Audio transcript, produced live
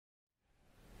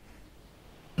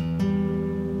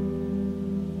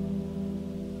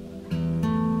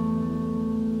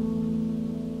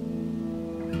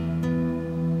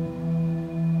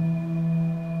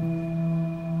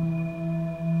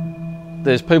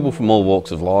There's people from all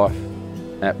walks of life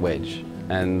at Wedge,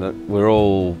 and we're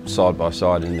all side by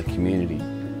side in the community.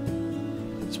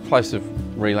 It's a place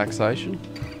of relaxation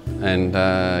and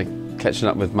catching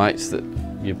up with mates that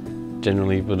you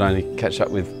generally would only catch up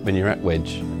with when you're at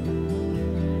Wedge.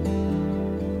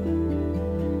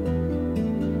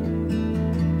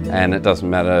 And it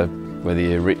doesn't matter whether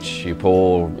you're rich, you're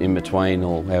poor, in between,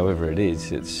 or however it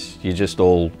is, you just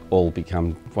all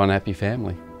become one happy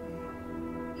family.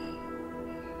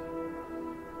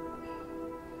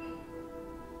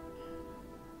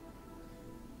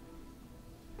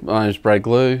 My name's Brad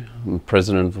Glue. I'm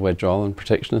President of the Wedge Island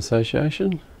Protection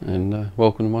Association, and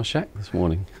welcome to my shack this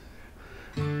morning.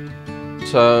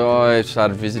 So I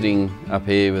started visiting up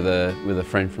here with a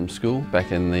friend from school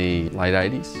back in the late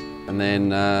 80s, and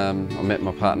then I met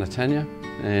my partner Tanya,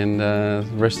 and the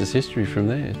rest is history from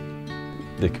there.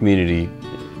 The community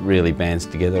really bands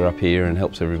together up here and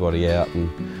helps everybody out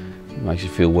and makes you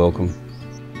feel welcome.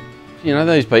 You know,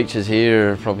 these beaches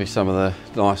here are probably some of the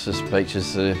nicest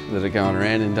beaches that are going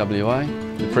around in WA.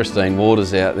 The pristine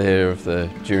waters out there of the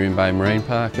Jurien Bay Marine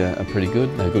Park are pretty good.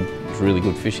 There's really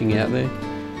good fishing out there.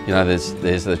 You know,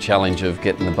 there's the challenge of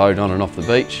getting the boat on and off the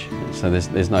beach, so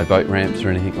there's no boat ramps or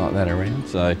anything like that around.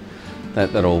 So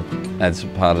that all adds a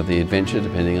part of the adventure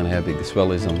depending on how big the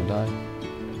swell is on the day.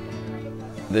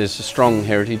 There's a strong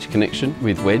heritage connection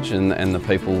with Wedge and the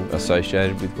people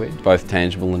associated with Wedge, both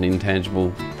tangible and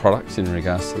intangible products in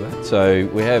regards to that. So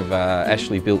we have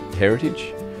Ashley Built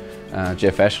Heritage,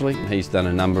 Jeff Ashley. He's done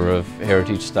a number of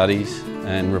heritage studies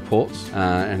and reports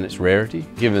and its rarity,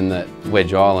 given that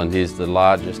Wedge Island is the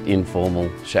largest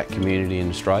informal shack community in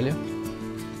Australia.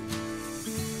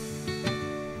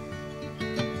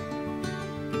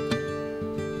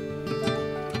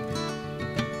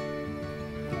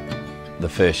 The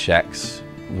first shacks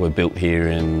were built here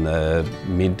in the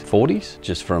mid-40s,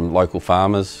 just from local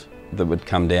farmers that would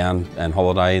come down and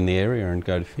holiday in the area and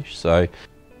go to fish. So,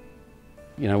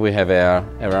 you know, we have our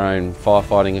own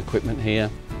firefighting equipment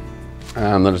here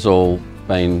that has all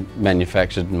been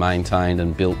manufactured and maintained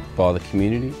and built by the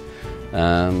community,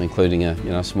 including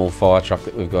a small fire truck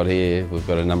that we've got here. We've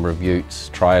got a number of utes,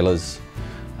 trailers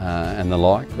and the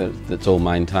like that's all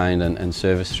maintained and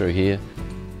serviced through here.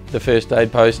 The first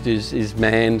aid post is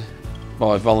manned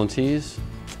by volunteers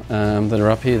that are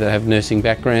up here that have nursing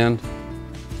background.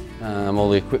 All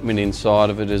the equipment inside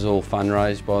of it is all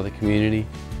fundraised by the community.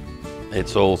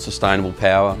 It's all sustainable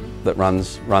power that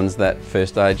runs that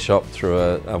first aid shop through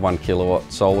a 1 kilowatt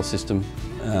solar system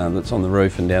that's on the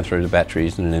roof and down through to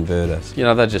batteries and an inverter. You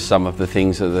know, they're just some of the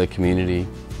things that the community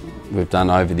we've done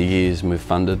over the years and we've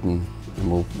funded, and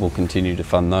we'll continue to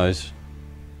fund those.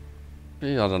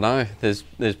 I don't know, there's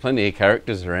plenty of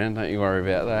characters around, don't you worry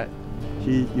about that.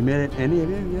 You met any of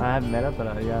you? Yeah? I haven't met her, but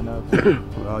I know.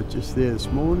 Well, I was just there this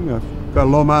morning. I've got a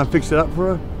lawnmower and fixed it up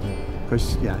for her.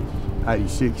 Because,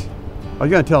 86. I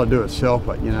was going to tell her to do it herself,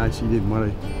 but, she didn't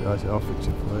want to. So I said, I'll fix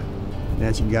it for her.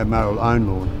 Now she can go mow her own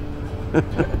lawn.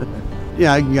 You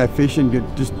can go fishing,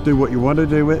 just do what you want to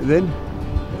do then,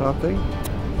 type thing.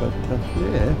 But,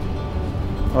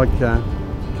 I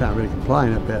can't really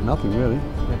complain about nothing, really.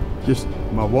 Just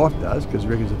my wife does, because she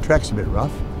reckons the track's a bit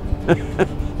rough.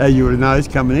 As you would have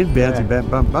noticed coming in, bouncing,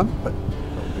 bump, but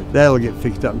that'll get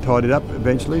fixed up and tidied up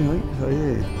eventually, I think. So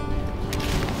yeah.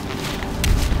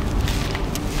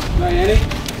 Hey Annie.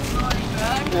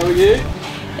 How are you?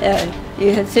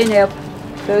 You had seen our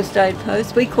first aid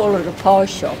post. We call it a pie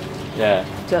shop. Yeah.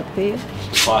 It's up here.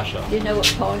 Pie shop. Do you know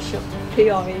what pie shop,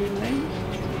 PIE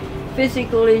means?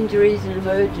 Physical injuries and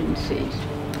emergencies.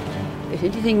 If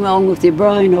anything wrong with your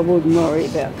brain, I wouldn't worry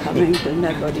about coming, because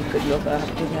nobody could look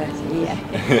after that. Yeah.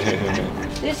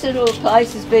 This little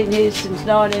place has been here since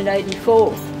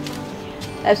 1984.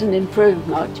 Hasn't improved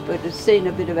much, but it's seen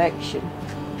a bit of action.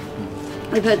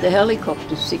 We've had the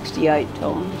helicopters 68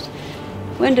 times.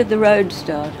 When did the road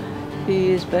start? A few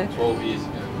years back? 12 years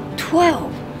ago.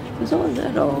 12? Was I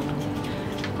that old?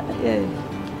 Yeah.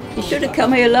 You should have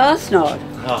come here last night.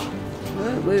 Oh.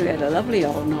 Well, we had a lovely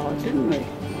old night, didn't we?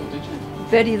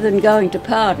 Better than going to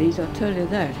parties, I'll tell you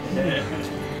that. Yeah.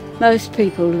 Most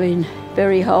people have been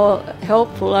very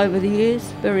helpful over the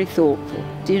years, very thoughtful.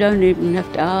 You don't even have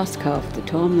to ask half the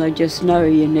time, they just know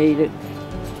you need it.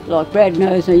 Like Brad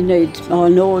knows my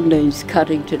lawn needs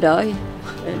cutting today.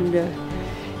 And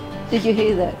did you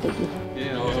hear that, did you?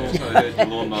 Yeah, I also heard the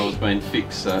lawnmower's been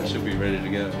fixed, so it should be ready to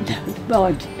go.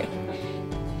 Mind.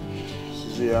 This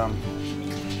is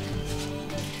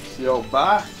the old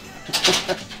bar.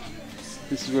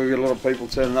 This is where we get a lot of people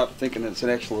turning up thinking it's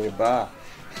actually a bar.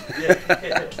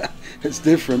 It's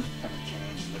different.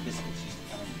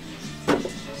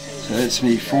 So that's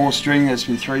me 4-string, that's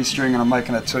me 3-string, and I'm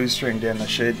making a 2-string down the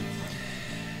shed.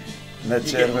 And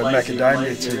that's out of a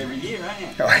macadamia too. Every year, aren't you?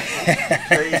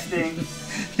 3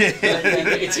 stings. Yeah,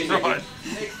 that's right.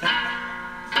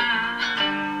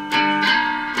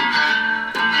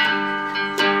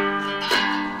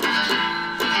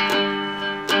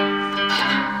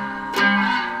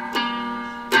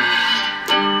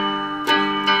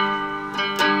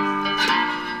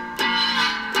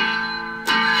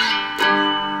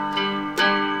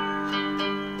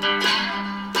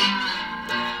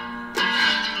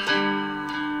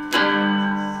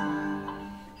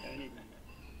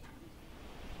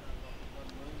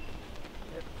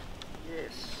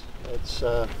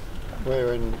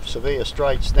 We're in severe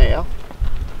straits now,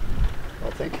 I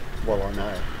think. Well, I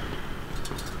know.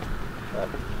 But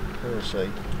we'll see.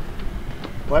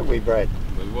 Won't we, Brad?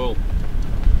 We will.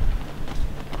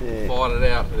 Yeah. Fight it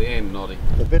out to the end, Noddy.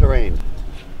 The bitter end.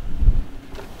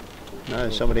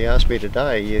 No, somebody asked me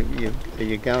today, are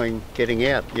you getting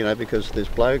out, you know, because there's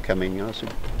blow coming. I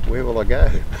said, where will I go?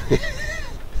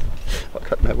 I've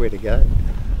got nowhere to go.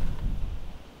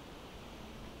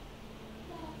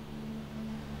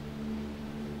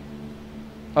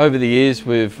 Over the years,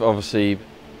 we've obviously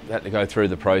had to go through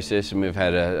the process, and we've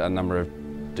had a number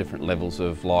of different levels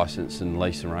of licence and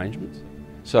lease arrangements.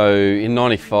 So in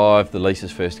 '95, the leases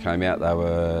first came out, they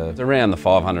were around the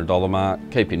 $500 mark.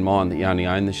 Keep in mind that you only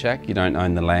own the shack, you don't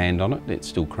own the land on it, it's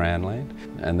still Crown land.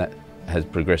 And that has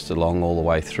progressed along all the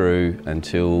way through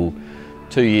until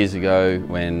 2 years ago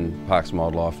when Parks and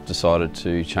Wildlife decided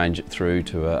to change it through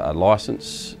to a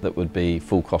licence that would be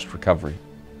full cost recovery.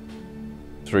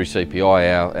 Through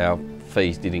CPI, our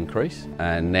fees did increase,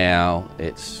 and now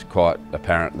it's quite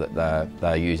apparent that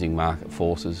they're using market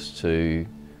forces to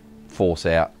force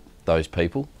out those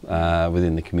people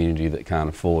within the community that can't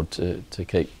afford to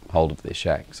keep hold of their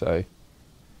shack. So,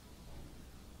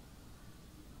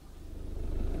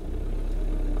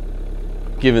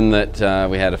 given that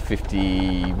we had a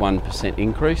 51%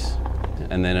 increase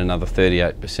and then another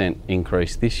 38%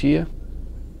 increase this year,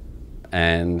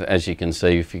 and as you can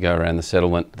see, if you go around the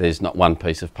settlement, there's not one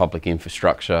piece of public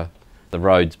infrastructure. The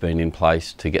road's been in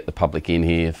place to get the public in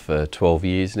here for 12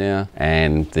 years now,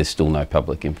 and there's still no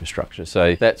public infrastructure.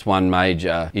 So that's one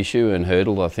major issue and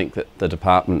hurdle I think that the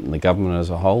department and the government as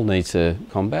a whole need to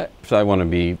combat. If they want to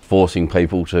be forcing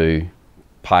people to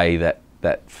pay that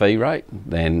fee rate,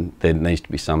 then there needs to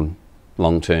be some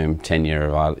long-term tenure,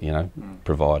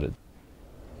 provided.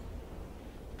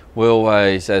 We're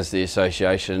always, as the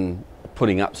association,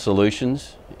 putting up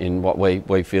solutions in what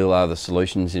we feel are the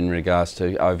solutions in regards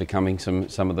to overcoming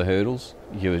some of the hurdles.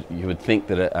 You would think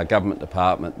that a government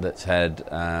department that's had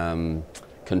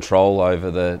control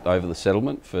over the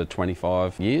settlement for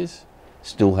 25 years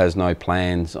still has no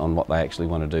plans on what they actually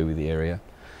want to do with the area.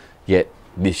 Yet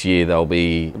this year they'll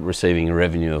be receiving a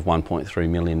revenue of $1.3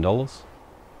 million.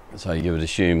 So you would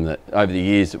assume that over the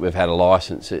years that we've had a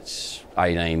licence, it's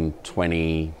 18,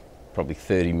 20, probably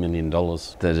 $30 million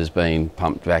that has been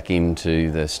pumped back into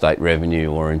the state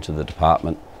revenue or into the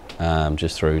department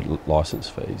just through licence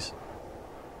fees.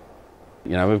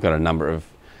 You know, we've got a number of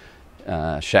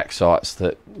shack sites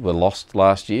that were lost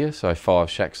last year, so 5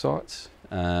 shack sites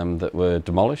that were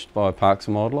demolished by Parks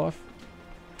and Wildlife.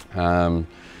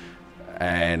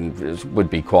 And it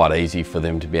would be quite easy for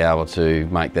them to be able to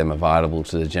make them available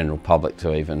to the general public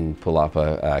to even pull up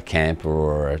a camper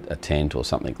or a tent or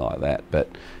something like that. But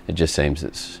it just seems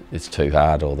it's too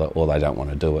hard, or they don't want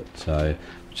to do it, so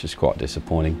which is quite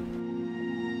disappointing.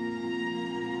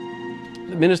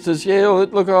 The ministers, yeah,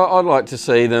 look, I'd like to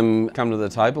see them come to the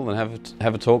table and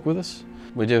have a talk with us.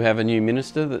 We do have a new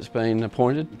minister that's been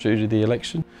appointed due to the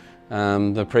election.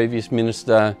 The previous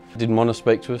minister didn't want to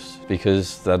speak to us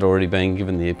because they'd already been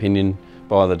given the opinion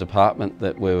by the department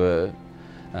that we were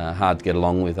hard to get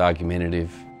along with,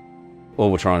 argumentative.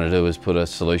 All we're trying to do is put a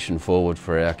solution forward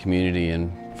for our community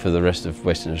and for the rest of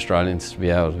Western Australians to be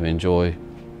able to enjoy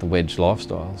the Wedge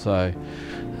lifestyle, so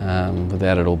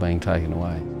without it all being taken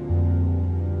away.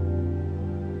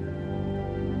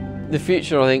 The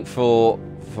future, I think, for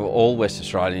all West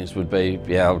Australians would be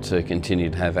able to continue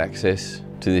to have access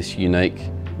to this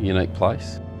unique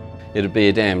place. It'd be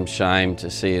a damn shame to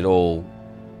see it all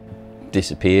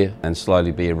disappear and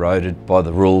slowly be eroded by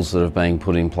the rules that have been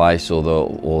put in place, or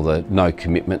the no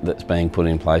commitment that's being put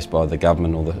in place by the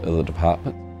government or the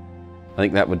department. I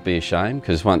think that would be a shame,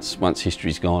 because once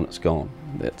history's gone, it's gone.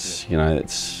 You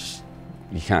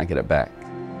can't get it back.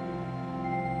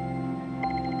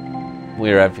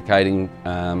 We're advocating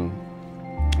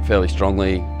fairly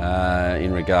strongly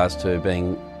in regards to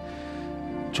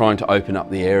trying to open up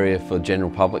the area for general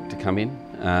public to come in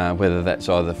whether that's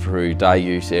either through day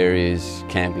use areas,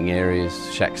 camping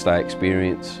areas, shack stay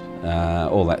experience,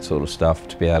 all that sort of stuff,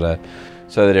 to be able to,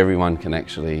 so that everyone can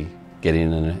actually get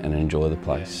in and enjoy the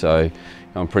place. So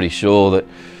I'm pretty sure that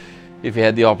if you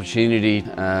had the opportunity,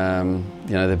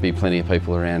 you know, there'd be plenty of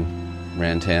people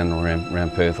around town or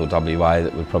around Perth or WA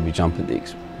that would probably jump at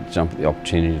the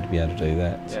opportunity to be able to do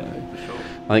that. Yeah, so for sure.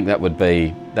 I think that would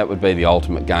be the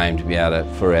ultimate game, to be able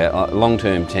to, for our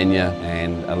long-term tenure,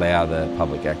 and allow the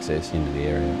public access into the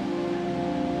area.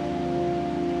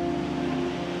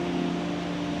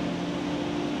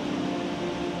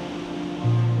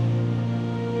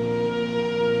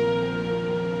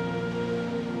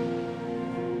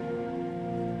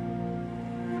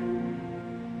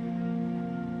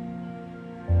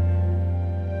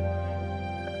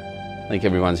 I think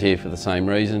everyone's here for the same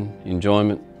reason: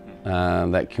 enjoyment,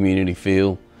 that community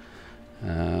feel,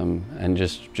 and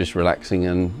just relaxing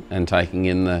and taking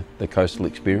in the coastal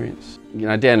experience. You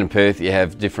know, down in Perth you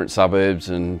have different suburbs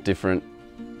and different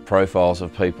profiles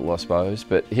of people, I suppose,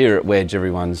 but here at Wedge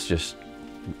everyone's just,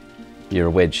 you're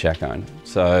a Wedge shack owner.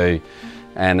 So,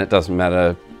 and it doesn't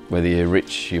matter whether you're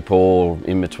rich, you're poor,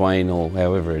 in between, or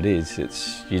however it is,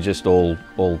 you just all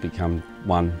become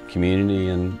one community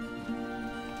and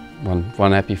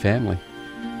one happy family.